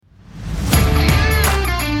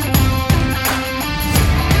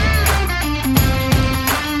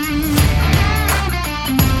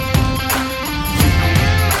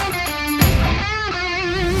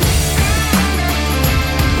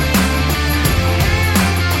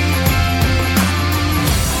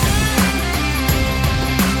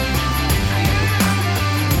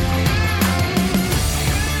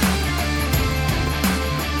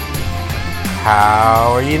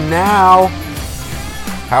How are you now?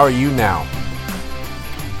 How are you now?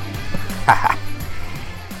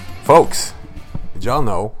 Folks, did y'all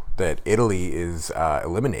know that Italy is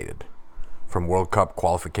eliminated from World Cup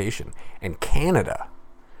qualification, and Canada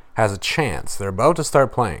has a chance, they're about to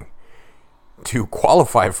start playing, to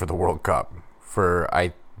qualify for the World Cup for,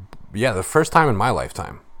 the first time in my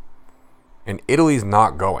lifetime. And Italy's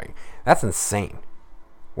not going. That's insane.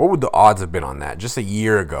 What would the odds have been on that just a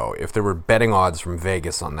year ago if there were betting odds from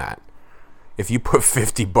Vegas on that? If you put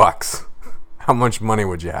 $50, how much money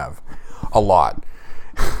would you have? A lot.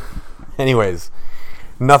 Anyways,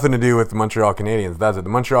 nothing to do with the Montreal Canadiens, does it? The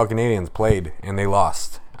Montreal Canadiens played and they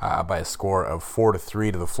lost by a score of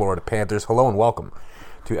 4-3 to the Florida Panthers. Hello and welcome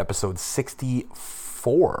to episode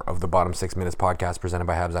 64 of the Bottom 6 Minutes podcast presented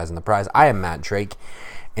by Habs Eyes on the Prize. I am Matt Drake,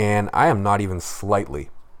 and I am not even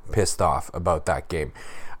slightly pissed off about that game.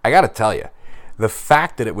 I gotta tell you, the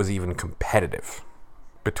fact that it was even competitive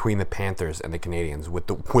between the Panthers and the Canadiens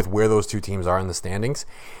with where those two teams are in the standings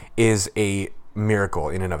is a miracle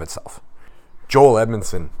in and of itself. Joel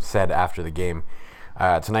Edmondson said after the game,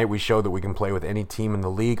 tonight we showed that we can play with any team in the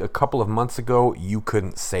league. A couple of months ago, you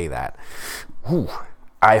couldn't say that. Whew.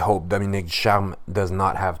 I hope Dominique Ducharme does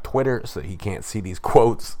not have Twitter so that he can't see these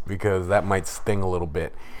quotes, because that might sting a little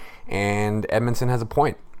bit. And Edmondson has a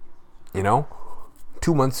point. You know,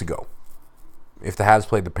 2 months ago, if the Habs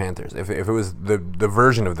played the Panthers, if it was the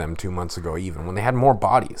version of them 2 months ago, even when they had more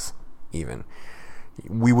bodies, even,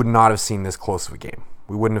 we would not have seen this close of a game.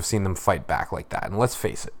 We wouldn't have seen them fight back like that. And let's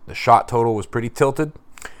face it, the shot total was pretty tilted.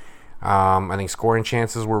 I think scoring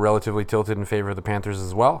chances were relatively tilted in favor of the Panthers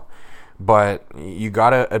as well. But you got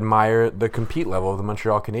to admire the compete level of the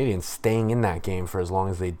Montreal Canadiens staying in that game for as long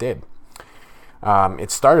as they did.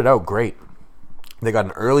 It started out great. They got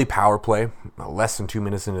an early power play, less than 2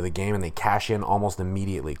 minutes into the game, and they cash in almost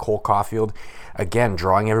immediately. Cole Caulfield, again,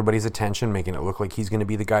 drawing everybody's attention, making it look like he's going to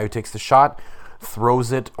be the guy who takes the shot,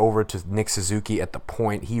 throws it over to Nick Suzuki at the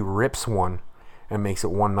point. He rips one and makes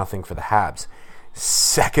it 1-0 for the Habs.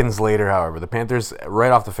 Seconds later, however, the Panthers,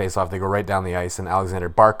 right off the faceoff, they go right down the ice, and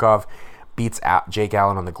Alexander Barkov beats Jake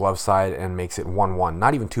Allen on the glove side and makes it 1-1.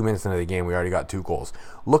 Not even 2 minutes into the game, we already got 2 goals.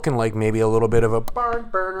 Looking like maybe a little bit of a barn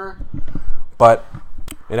burner, but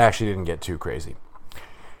it actually didn't get too crazy.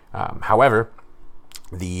 However,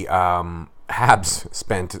 the Habs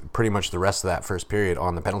spent pretty much the rest of that first period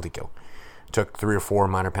on the penalty kill. Took 3 or 4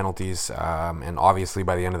 minor penalties, and obviously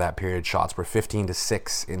by the end of that period, shots were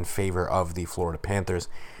 15-6 in favor of the Florida Panthers.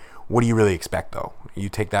 What do you really expect, though? You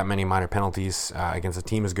take that many minor penalties against a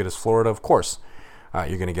team as good as Florida, of course,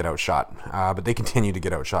 you're going to get outshot. But they continue to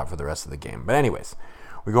get outshot for the rest of the game. But anyways,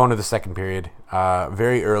 we go into the second period.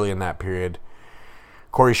 Very early in that period,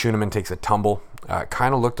 Corey Schueneman takes a tumble.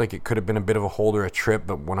 Kind of looked like it could have been a bit of a hold or a trip,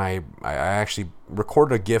 but when I actually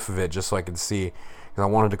recorded a GIF of it just so I could see, because I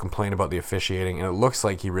wanted to complain about the officiating, and it looks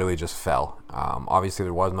like he really just fell. Obviously,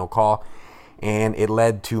 there was no call, and it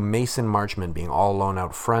led to Mason Marchment being all alone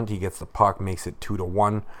out front. He gets the puck, makes it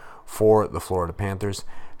 2-1 for the Florida Panthers.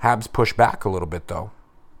 Habs push back a little bit, though.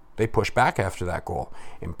 They push back after that goal,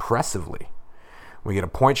 impressively. We get a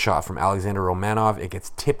point shot from Alexander Romanov. It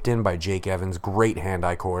gets tipped in by Jake Evans. Great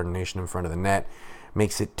hand-eye coordination in front of the net.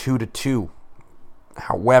 Makes it 2-2.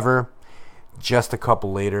 However, just a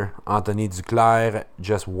couple later, Anthony Duclair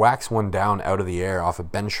just whacks one down out of the air off a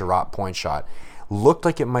Ben Sherratt point shot. Looked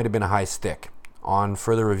like it might have been a high stick. On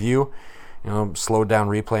further review, slowed down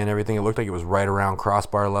replay and everything, it looked like it was right around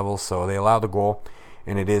crossbar level, so they allow the goal,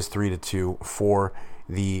 and it is 3-2 for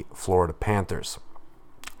the Florida Panthers.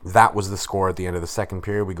 That was the score at the end of the second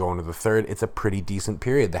period. We go into the third. It's a pretty decent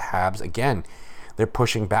period. The Habs, again, they're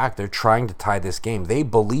pushing back. They're trying to tie this game. They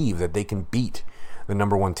believe that they can beat the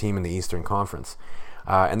number one team in the Eastern Conference.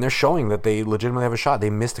 And they're showing that they legitimately have a shot. They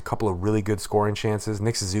missed a couple of really good scoring chances.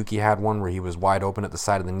 Nick Suzuki had one where he was wide open at the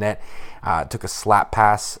side of the net. Took a slap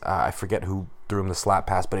pass. I forget who threw him the slap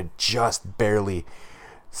pass, but it just barely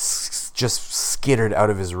just skittered out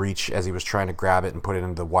of his reach as he was trying to grab it and put it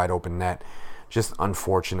into the wide open net. Just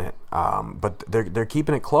unfortunate. But they're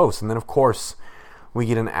keeping it close. And then, of course, we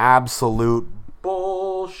get an absolute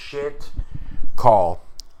bullshit call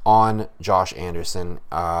on Josh Anderson.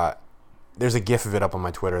 There's a GIF of it up on my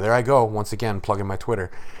Twitter. There I go, once again, plugging my Twitter.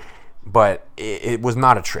 But it was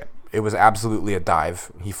not a trip. It was absolutely a dive.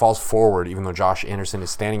 He falls forward, even though Josh Anderson is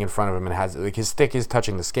standing in front of him and has his stick is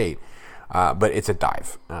touching the skate. But it's a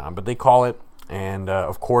dive. But they call it. And,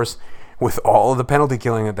 of course, with all of the penalty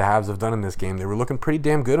killing that the Habs have done in this game, they were looking pretty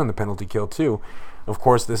damn good on the penalty kill, too. Of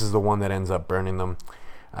course, this is the one that ends up burning them.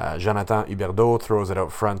 Jonathan Huberdeau throws it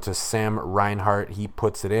out front to Sam Reinhart. He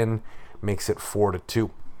puts it in, makes it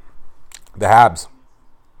 4-2. The Habs,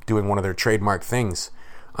 doing one of their trademark things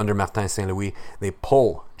under Martin St. Louis, they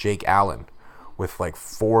pull Jake Allen with like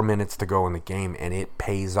 4 minutes to go in the game, and it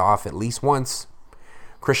pays off at least once.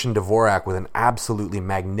 Christian Dvorak with an absolutely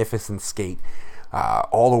magnificent skate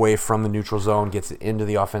all the way from the neutral zone, gets it into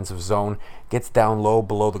the offensive zone, gets down low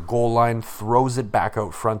below the goal line, throws it back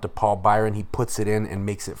out front to Paul Byron. He puts it in and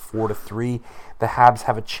makes it 4-3. The Habs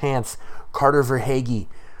have a chance. Carter Verhaeghe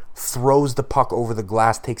throws the puck over the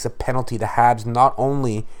glass, takes a penalty. The Habs not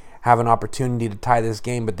only have an opportunity to tie this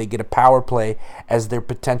game, but they get a power play as their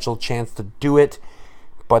potential chance to do it,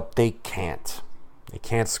 but they can't. They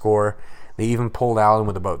can't score. They even pulled Allen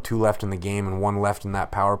with about 2 left in the game and 1 left in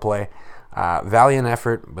that power play. Valiant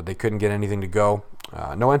effort, but they couldn't get anything to go.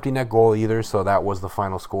 No empty net goal either, so that was the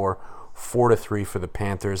final score, 4-3 for the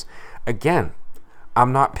Panthers. Again,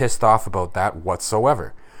 I'm not pissed off about that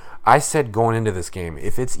whatsoever. I said going into this game,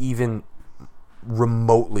 if it's even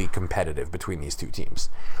remotely competitive between these two teams,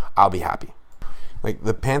 I'll be happy. Like,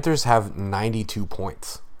 the Panthers have 92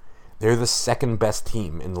 points. They're the second best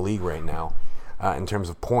team in the league right now in terms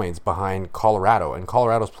of points, behind Colorado. And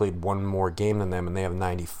Colorado's played one more game than them, and they have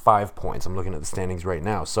 95 points. I'm looking at the standings right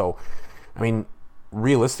now. So, I mean,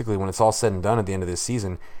 realistically, when it's all said and done at the end of this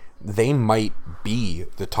season, they might be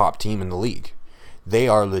the top team in the league. They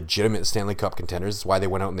are legitimate Stanley Cup contenders. That's why they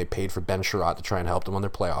went out and they paid for Ben Sherratt to try and help them on their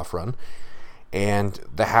playoff run. And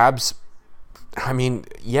the Habs, I mean,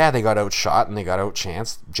 yeah, they got outshot and they got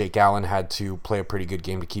outchanced. Jake Allen had to play a pretty good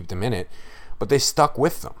game to keep them in it, but they stuck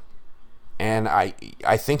with them. And I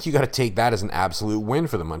think you got to take that as an absolute win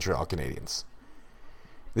for the Montreal Canadiens.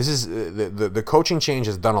 This is the coaching change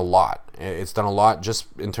has done a lot. It's done a lot just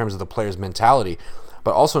in terms of the players' mentality,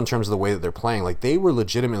 but also in terms of the way that they're playing. Like, they were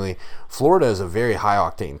legitimately, Florida is a very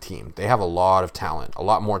high-octane team. They have a lot of talent, a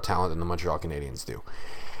lot more talent than the Montreal Canadiens do.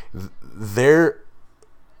 Their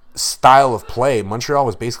style of play, Montreal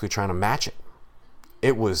was basically trying to match it.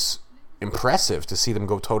 It was impressive to see them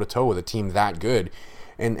go toe-to-toe with a team that good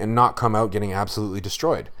and not come out getting absolutely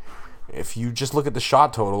destroyed. If you just look at the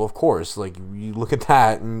shot total, of course, like, you look at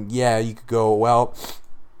that, and yeah, you could go, well,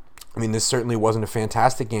 I mean, this certainly wasn't a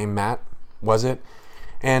fantastic game, Matt, was it?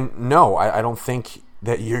 And no, I don't think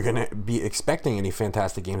that you're going to be expecting any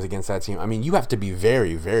fantastic games against that team. I mean, you have to be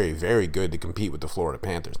very, very, very good to compete with the Florida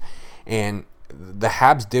Panthers. And the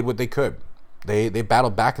Habs did what they could. They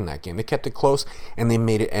battled back in that game. They kept it close, and they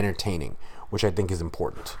made it entertaining, which I think is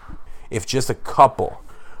important. If just a couple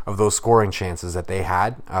of those scoring chances that they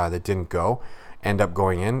had that didn't go end up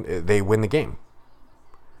going in, they win the game.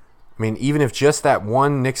 I mean, even if just that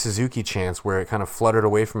one Nick Suzuki chance where it kind of fluttered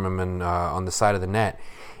away from him and on the side of the net,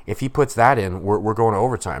 if he puts that in, we're going to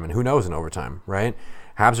overtime. And who knows in overtime, right?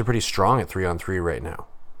 Habs are pretty strong at 3-on-3 right now.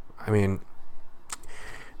 I mean,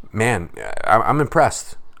 man, I'm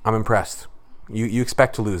impressed. I'm impressed. You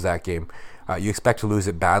expect to lose that game. You expect to lose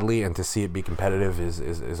it badly, and to see it be competitive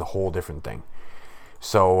is a whole different thing.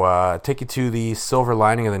 So take you to the silver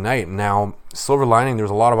lining of the night. Now, silver lining, there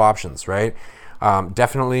was a lot of options, right?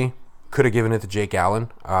 Definitely could have given it to Jake Allen.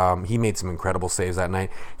 He made some incredible saves that night.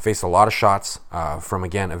 Faced a lot of shots from,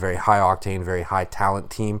 again, a very high-octane, very high-talent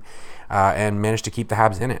team, and managed to keep the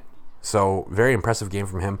Habs in it. So very impressive game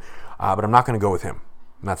from him, but I'm not going to go with him.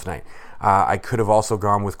 Not tonight. I could have also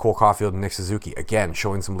gone with Cole Caulfield and Nick Suzuki. Again,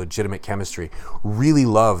 showing some legitimate chemistry. Really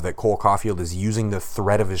love that Cole Caulfield is using the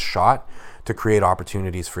threat of his shot to create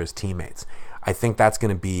opportunities for his teammates. I think that's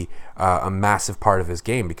going to be a massive part of his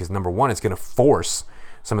game because, number one, it's going to force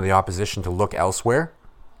some of the opposition to look elsewhere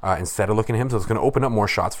instead of looking at him. So it's going to open up more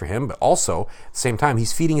shots for him. But also, at the same time,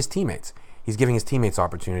 he's feeding his teammates. He's giving his teammates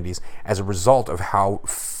opportunities as a result of how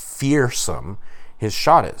fearsome his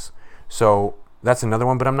shot is. So that's another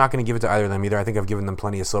one, but I'm not going to give it to either of them either. I think I've given them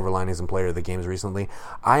plenty of silver linings and player of the games recently.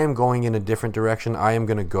 I am going in a different direction. I am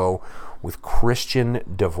going to go with Christian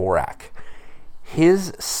Dvorak.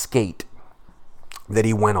 His skate that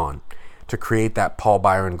he went on to create that Paul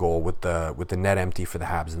Byron goal with the net empty for the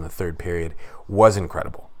Habs in the third period was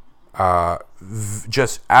incredible.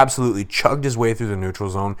 Just absolutely chugged his way through the neutral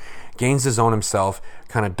zone, gains the zone himself,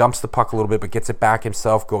 kind of dumps the puck a little bit, but gets it back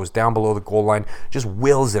himself, goes down below the goal line, just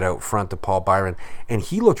wills it out front to Paul Byron, and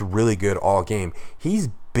he looked really good all game. He's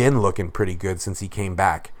been looking pretty good since he came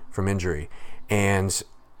back from injury, and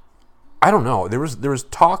I don't know, there was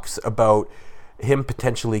talks about him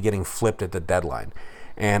potentially getting flipped at the deadline,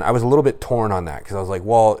 and I was a little bit torn on that, because I was like,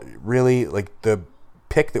 well, really, like, the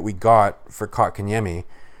pick that we got for Kotkaniemi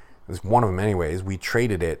was one of them anyways. We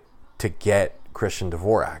traded it to get Christian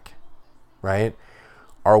Dvorak, right?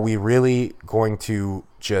 Are we really going to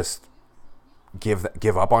just give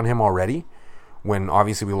up on him already when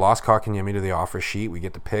obviously we lost Kotkaniemi to the offer sheet, we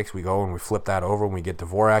get the picks, we go and we flip that over, and we get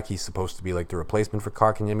Dvorak. He's supposed to be like the replacement for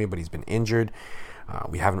Kotkaniemi, but he's been injured.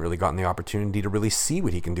 We haven't really gotten the opportunity to really see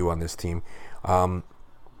what he can do on this team.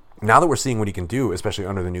 Now that we're seeing what he can do, especially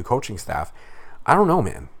under the new coaching staff, I don't know,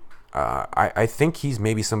 man. I think he's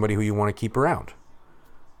maybe somebody who you want to keep around.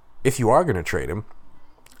 If you are going to trade him,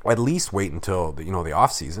 at least wait until the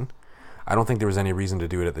offseason. I don't think there was any reason to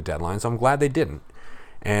do it at the deadline, so I'm glad they didn't.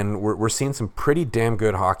 And we're seeing some pretty damn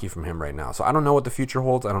good hockey from him right now. So I don't know what the future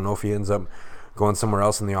holds. I don't know if he ends up going somewhere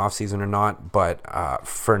else in the offseason or not. But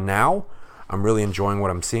for now, I'm really enjoying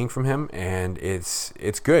what I'm seeing from him, and it's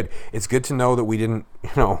good. It's good to know that we didn't,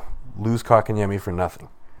 lose Kotkaniemi for nothing,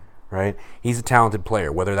 right? He's a talented player.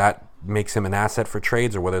 Whether that makes him an asset for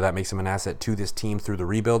trades or whether that makes him an asset to this team through the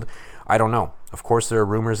rebuild, I don't know. Of course, there are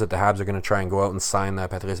rumors that the Habs are going to try and go out and sign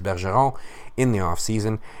Patrice Bergeron in the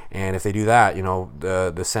offseason, and if they do that,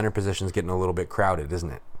 the center position is getting a little bit crowded,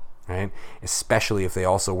 isn't it? Right? Especially if they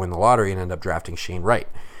also win the lottery and end up drafting Shane Wright.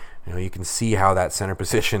 You can see how that center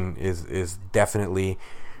position is definitely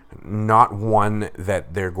not one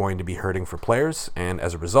that they're going to be hurting for players, and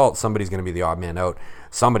as a result, somebody's going to be the odd man out.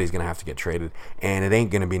 Somebody's going to have to get traded, and it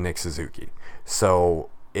ain't going to be Nick Suzuki. So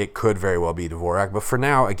it could very well be Dvorak, but for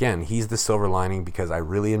now, again, he's the silver lining because I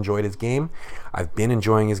really enjoyed his game. I've been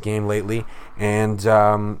enjoying his game lately, and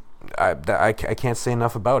I can't say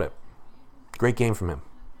enough about it. Great game from him.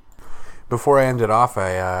 Before I end it off,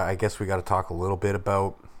 I guess we got to talk a little bit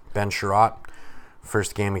about Ben Chiarot.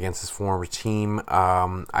 First game against his former team.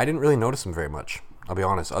 I didn't really notice him very much, I'll be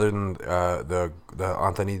honest, other than the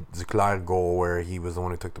Anthony Duclair goal where he was the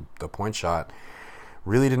one who took the point shot.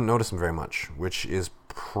 Really didn't notice him very much, which is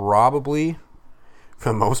probably, for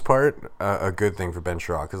the most part, a good thing for Ben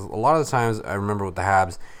Chiarot. Because a lot of the times, I remember with the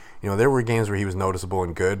Habs, there were games where he was noticeable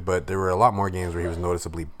and good, but there were a lot more games where he was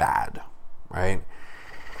noticeably bad, right?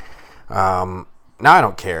 Now, I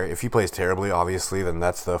don't care. If he plays terribly, obviously, then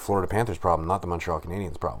that's the Florida Panthers' problem, not the Montreal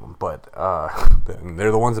Canadiens' problem. But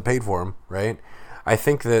they're the ones that paid for him, right? I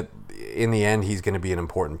think that in the end, he's going to be an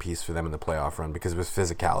important piece for them in the playoff run because of his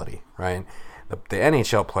physicality, right? The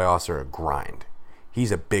NHL playoffs are a grind.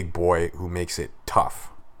 He's a big boy who makes it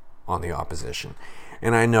tough on the opposition.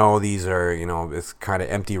 And I know these are, it's kind of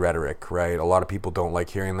empty rhetoric, right? A lot of people don't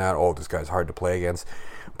like hearing that. Oh, this guy's hard to play against.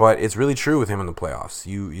 But it's really true with him in the playoffs.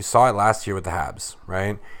 You saw it last year with the Habs,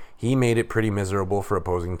 right? He made it pretty miserable for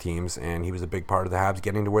opposing teams, and he was a big part of the Habs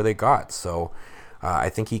getting to where they got. So I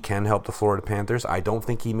think he can help the Florida Panthers. I don't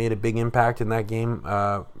think he made a big impact in that game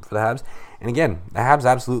for the Habs. And again, the Habs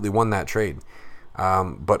absolutely won that trade.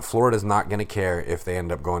 But Florida's not going to care if they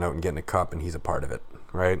end up going out and getting a cup and he's a part of it,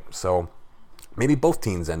 right? So maybe both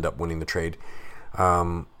teams end up winning the trade.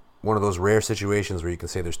 One of those rare situations where you can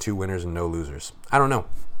say there's two winners and no losers. I don't know.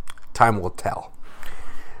 Time will tell.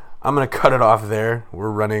 I'm going to cut it off there.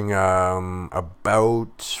 We're running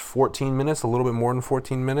about 14 minutes, a little bit more than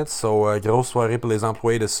 14 minutes. So, grosse soirée pour les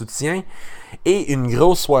employés de soutien et une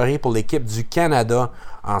grosse soirée pour l'équipe du Canada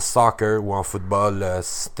en soccer ou en football.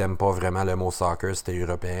 Si t'aimes pas vraiment le mot soccer, c'était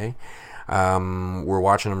européen. We're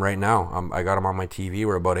watching them right now. I got them on my TV.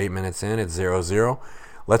 We're about 8 minutes in. It's 0-0.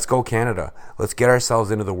 Let's go Canada. Let's get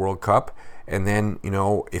ourselves into the World Cup. And then,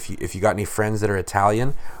 if you got any friends that are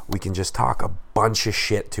Italian, we can just talk a bunch of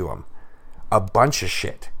shit to them. A bunch of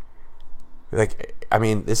shit.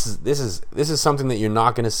 This is something that you're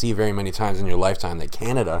not going to see very many times in your lifetime, that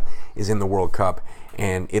Canada is in the World Cup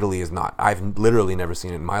and Italy is not. I've literally never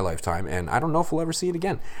seen it in my lifetime, and I don't know if we'll ever see it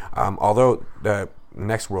again. Although the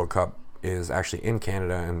next World Cup is actually in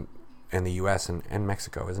Canada and the U.S. and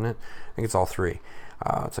Mexico, isn't it? I think it's all three.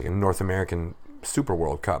 It's like a North American Super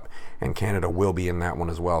World Cup, and Canada will be in that one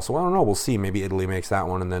as well. So I don't know. We'll see. Maybe Italy makes that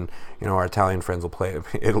one, and then our Italian friends will play.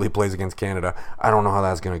 Italy plays against Canada. I don't know how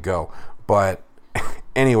that's going to go. But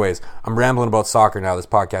anyways, I'm rambling about soccer now. This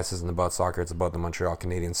podcast isn't about soccer. It's about the Montreal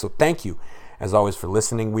Canadiens. So thank you, as always, for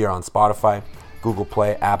listening. We are on Spotify, Google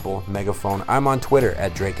Play, Apple, Megaphone. I'm on Twitter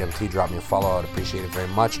at DrakeMT. Drop me a follow. I'd appreciate it very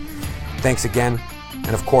much. Thanks again.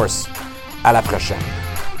 And of course, à la prochaine.